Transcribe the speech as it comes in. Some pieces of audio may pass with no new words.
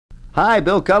Hi,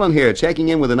 Bill Cullen here, checking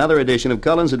in with another edition of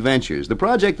Cullen's Adventures. The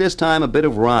project this time, a bit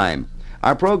of rhyme.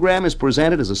 Our program is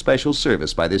presented as a special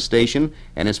service by this station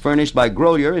and is furnished by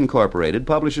Lodore Incorporated,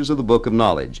 publishers of the Book of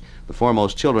Knowledge, the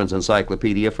foremost children's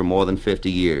encyclopedia for more than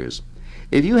 50 years.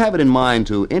 If you have it in mind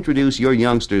to introduce your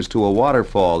youngsters to a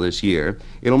waterfall this year,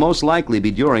 it'll most likely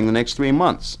be during the next 3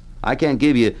 months. I can't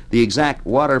give you the exact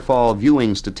waterfall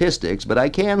viewing statistics, but I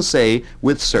can say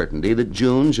with certainty that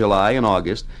June, July, and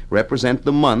August represent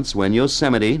the months when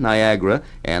Yosemite, Niagara,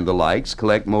 and the likes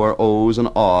collect more O's and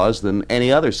A's than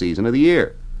any other season of the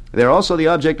year. They're also the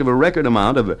object of a record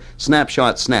amount of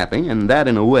snapshot snapping, and that,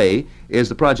 in a way, is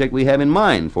the project we have in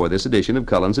mind for this edition of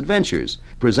Cullen's Adventures,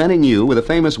 presenting you with a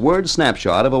famous word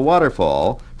snapshot of a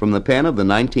waterfall from the pen of the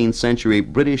 19th century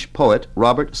British poet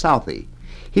Robert Southey.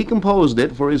 He composed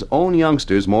it for his own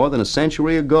youngsters more than a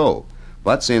century ago,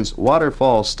 but since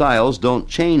waterfall styles don't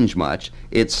change much,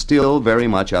 it's still very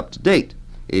much up to date.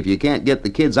 If you can't get the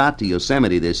kids out to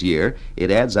Yosemite this year,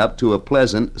 it adds up to a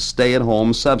pleasant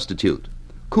stay-at-home substitute.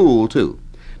 Cool, too.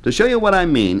 To show you what I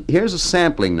mean, here's a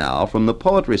sampling now from the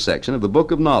poetry section of the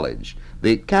Book of Knowledge,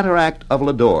 The Cataract of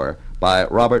Lodore by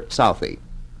Robert Southey.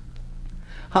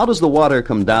 How does the water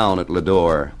come down at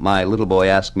Lodore? My little boy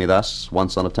asked me thus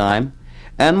once on a time.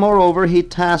 And moreover he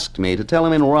tasked me to tell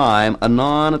him in rhyme,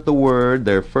 anon at the word,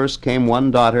 there first came one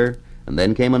daughter, and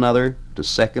then came another, to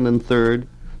second and third,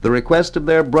 the request of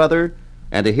their brother,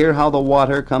 and to hear how the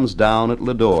water comes down at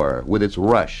Lodore, with its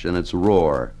rush and its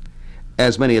roar,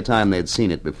 as many a time they had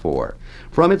seen it before.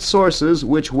 From its sources,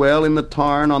 which well in the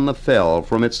tarn on the fell,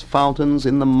 from its fountains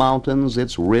in the mountains,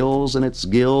 its rills and its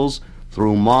gills,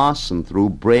 through moss and through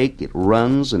brake it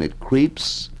runs and it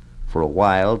creeps, for a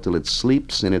while till it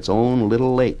sleeps in its own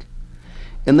little lake.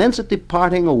 And thence at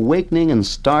departing, awakening and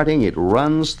starting, it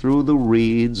runs through the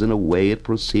reeds, and away it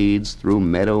proceeds through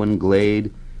meadow and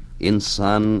glade, in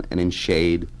sun and in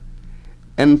shade.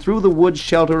 And through the wood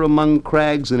shelter among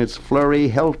crags in its flurry,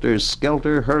 helter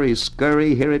skelter, hurry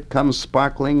scurry, here it comes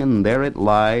sparkling, and there it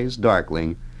lies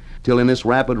darkling, till in this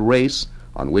rapid race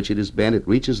on which it is bent, it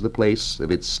reaches the place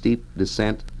of its steep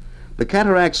descent. The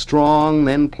cataract strong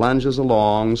then plunges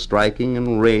along, striking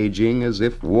and raging as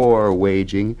if war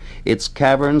waging, its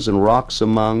caverns and rocks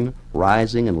among,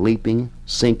 rising and leaping,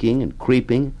 sinking and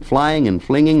creeping, flying and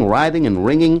flinging, writhing and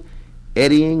ringing,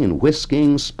 eddying and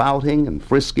whisking, spouting and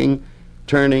frisking,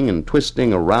 turning and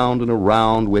twisting around and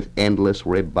around with endless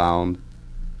rebound,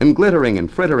 and glittering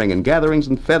and frittering and gatherings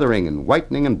and feathering and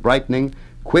whitening and brightening,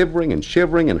 quivering and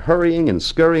shivering and hurrying and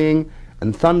scurrying,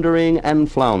 and thundering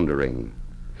and floundering,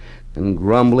 and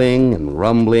grumbling and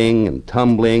rumbling and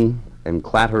tumbling and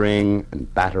clattering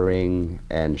and battering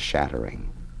and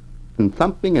shattering, and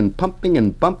thumping and pumping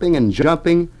and bumping and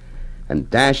jumping, and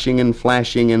dashing and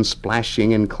flashing and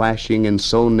splashing and clashing, and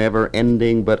so never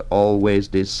ending but always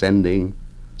descending.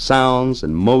 Sounds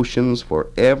and motions for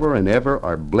ever and ever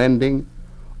are blending,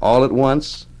 all at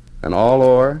once and all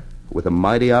o'er with a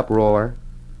mighty uproar,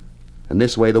 and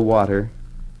this way the water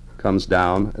comes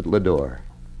down at Lodore.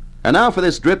 And now for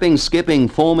this dripping, skipping,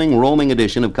 foaming, roaming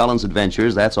edition of Cullen's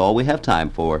Adventures, that's all we have time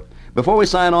for. Before we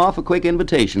sign off, a quick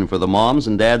invitation for the moms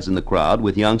and dads in the crowd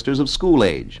with youngsters of school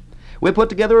age. We put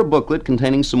together a booklet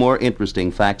containing some more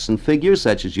interesting facts and figures,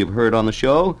 such as you've heard on the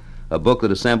show, a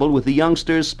booklet assembled with the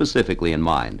youngsters specifically in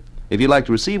mind. If you'd like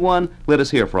to receive one, let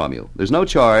us hear from you. There's no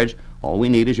charge. All we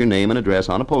need is your name and address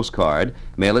on a postcard.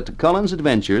 Mail it to Cullen's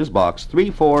Adventures, Box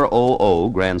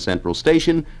 3400, Grand Central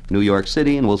Station, New York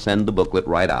City, and we'll send the booklet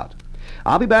right out.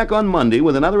 I'll be back on Monday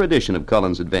with another edition of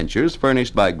Cullen's Adventures,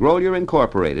 furnished by Lodore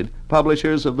Incorporated,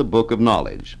 publishers of the Book of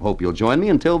Knowledge. Hope you'll join me.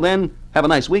 Until then, have a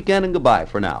nice weekend and goodbye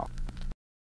for now.